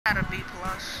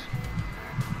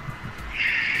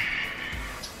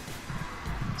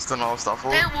It's an all-star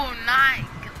 4. They will not.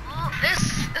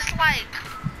 It's like,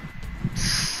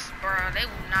 bro, they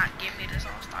will not give me this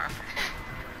all-star 4.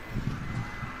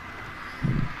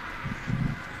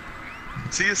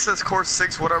 See, it says court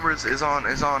 6, whatever is on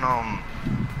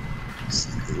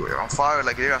fire.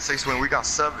 Like they got 6 wins, we got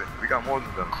 7. We got more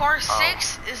than them. Court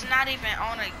 6 is not even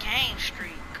on a game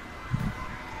streak.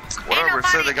 Whatever it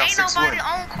said, they got 6 wins. Ain't nobody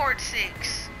on court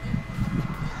 6.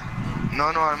 No,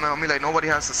 I mean like nobody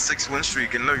has a 6 win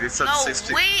streak, and look, it said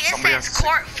 6. No, it says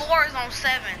court 4 is on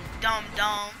 7. Dumb.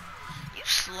 You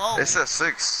slow. It says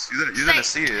 6. You didn't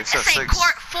see it. It says 6.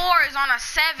 Court 4 is on a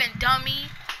 7, dummy.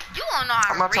 You don't know how to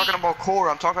read. I'm not talking about core.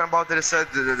 I'm talking about that it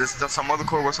said that some other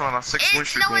core was on a 6 win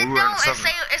streak when we were on 7.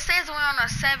 It says we're on a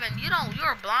 7.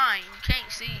 You're blind. You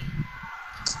can't see.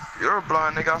 You're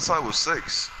blind, nigga. I saw it was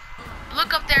 6.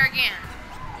 Look up there again.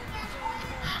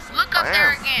 Look up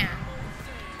there again.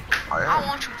 I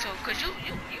want you to, cause you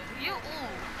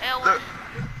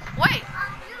wait.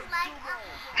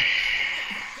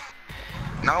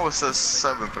 Now it says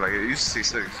 7, but like it used to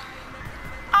say 6.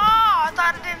 Oh, I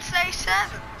thought it didn't say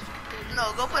 7.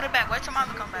 No, go put it back. Wait till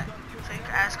Mama come back, so you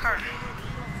can ask her.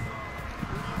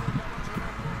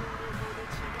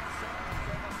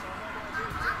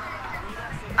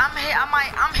 I'm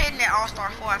hitting that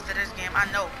All-Star 4 after this game. I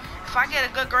know. If I get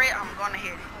a good grade, I'm gonna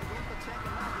hit it.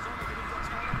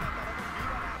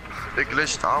 It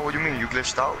glitched out? What do you mean? You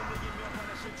glitched out?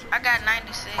 I got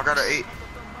 96. I got an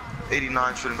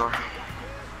 89 shooting guard.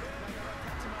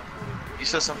 You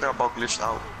said something about glitched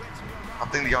out. I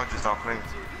think the young just not playing.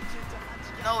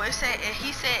 No, he said it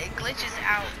glitches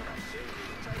out.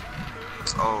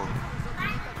 Oh.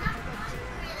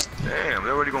 Damn, they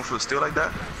already gonna feel still like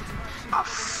that?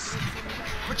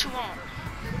 What you want?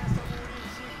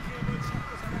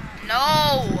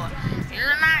 No,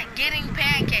 you're not getting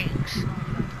pancakes.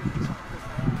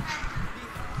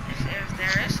 If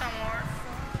there is some more.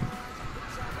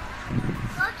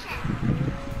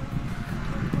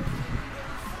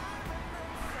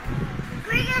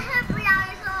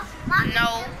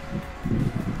 No.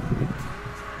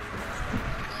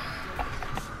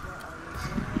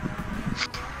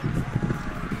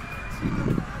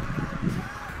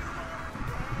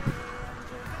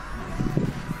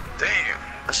 Damn,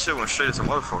 that shit went straight as a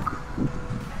motherfucker.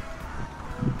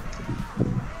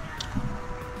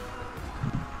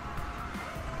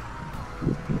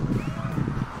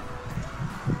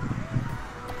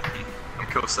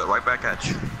 Kill set right back at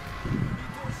you.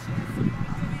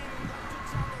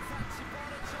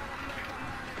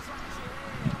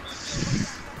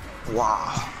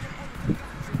 Wow.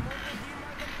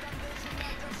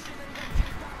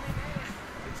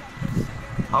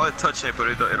 I would touch it, but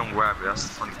it don't grab it. That's the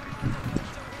funny thing.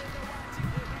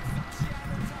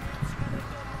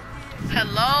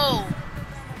 Hello.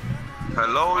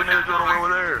 Hello, you niggas doing over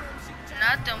there?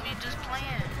 Nothing. We just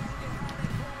playing.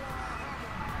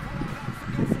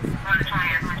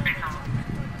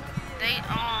 They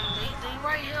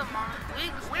right here, man.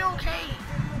 We okay.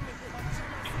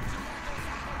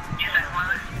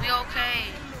 We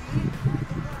okay.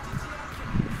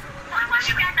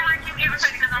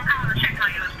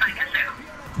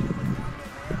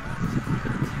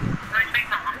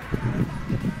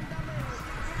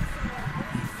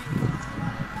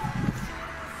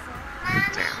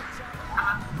 Damn.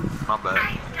 My bad.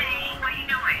 What are you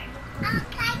doing?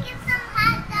 Can I get some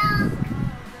hot dogs?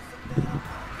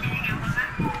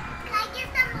 Can I get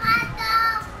some hot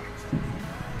dogs?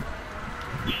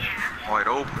 Yeah. Wide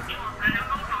open.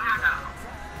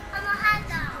 I'm a hot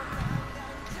dog.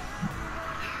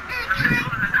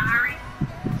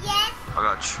 Yes. I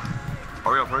got you.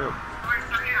 Hurry up.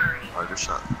 Alright, good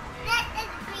shot. That is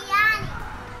biryani.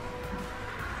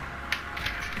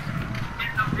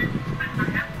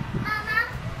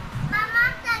 Mama,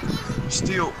 give me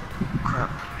Steal.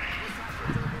 Crap.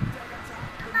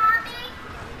 Mommy.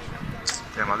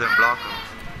 Damn, I didn't block him.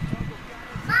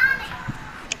 Mommy,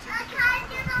 can I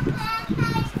get some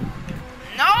pancakes?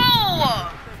 No.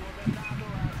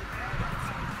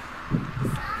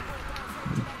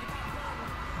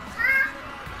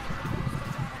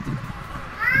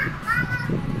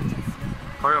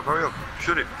 Hurry up.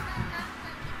 Shoot it.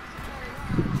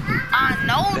 I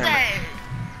know Damn that.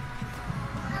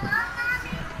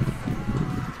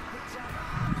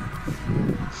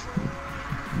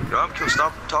 Yo, I'm kill.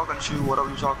 Stop talking to you. Whatever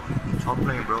you talking. Stop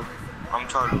playing, bro. I'm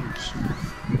trying to lose.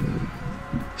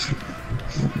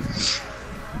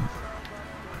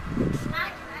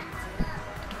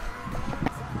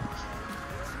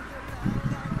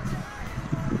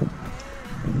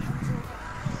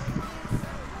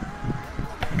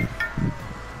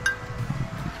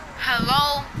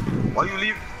 Hello. Why you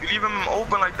leaving them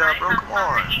open like that, bro? Come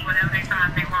on.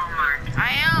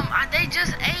 I am. They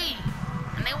just ate.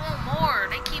 And they want more.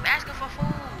 They keep asking for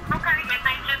food. Okay, if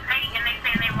they just ate and they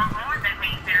say they want more, that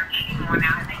means they're eating more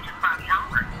now and they just probably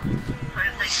hungry. So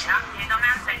if they it don't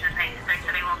matter if they just ate. If they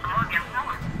say they want some more, give them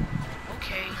more.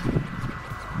 Okay.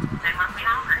 They must be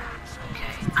hungry. Okay.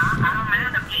 I don't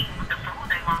mind them eating with the food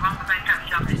they want. Long as they try to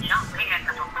jump and jump, they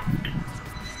asking for food.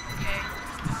 Okay.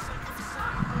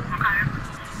 Okay.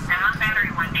 And my battery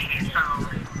went dead, so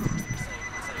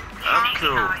I'm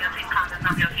cool.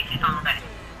 your CC phone back.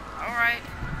 Alright.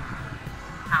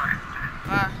 Alright.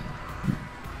 Bye.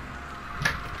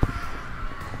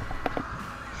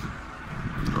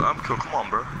 I'm cool. Come on,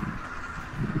 bro.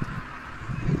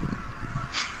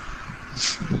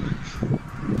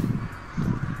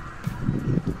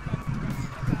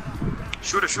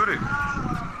 Shoot it, shoot it.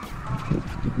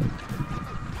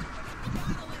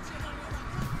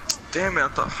 Damn it, I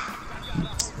thought.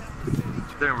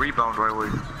 Didn't rebound right away.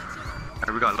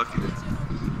 And we got lucky.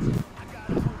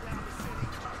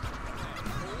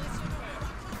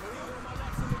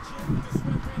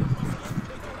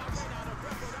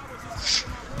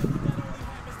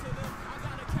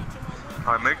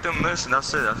 Alright, make them miss and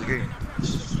that's it, that's the game.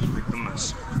 Just make them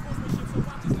miss.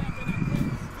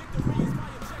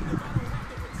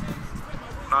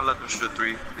 Not let them shoot a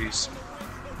 3, please.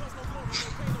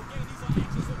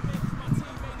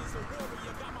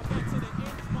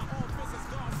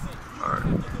 Alright.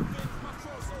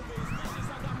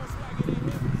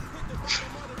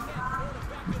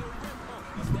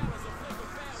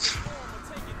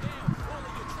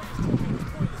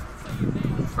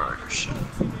 Alright, shit.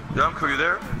 Yamko, you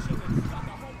there?